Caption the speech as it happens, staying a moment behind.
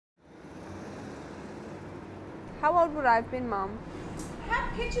How old would I have been, Mum? I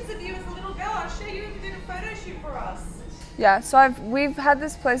have pictures of you as a little girl. I'll show you if you did a photo shoot for us. Yeah, so we've had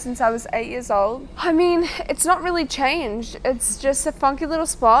this place since I was 8 years old. I mean, it's not really changed. It's just a funky little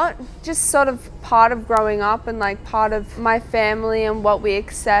spot. Just sort of part of growing up and like part of my family and what we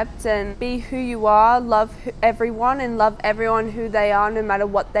accept, and be who you are, love everyone and love everyone who they are no matter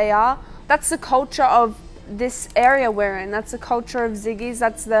what they are. That's the culture of this area we're in. That's the culture of Ziggy's.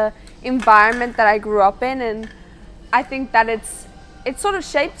 That's the environment that I grew up in, and I think that it sort of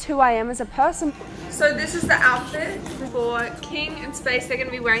shaped who I am as a person. So this is the outfit for King and Space. They're going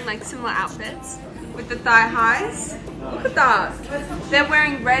to be wearing like similar outfits with the thigh highs. Look at that. They're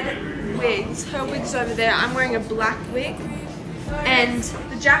wearing red wigs. Her wig's over there. I'm wearing a black wig. And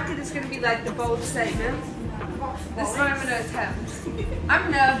the jacket is going to be like the bold statement. This moment of attempt. I'm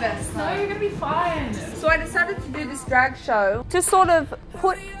nervous though. No, you're going to be fine. So I decided to do this drag show to sort of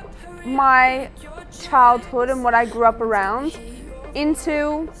put my childhood and what I grew up around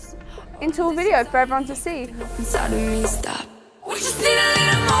into a video for everyone to see. Inside of me, stop. We just need a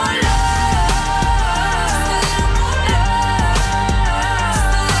little more love.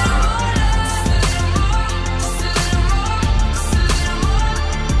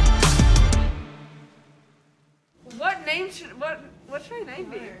 What should I name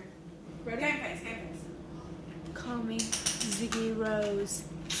be? Ready? Game face, game face. Call me Ziggy Rose.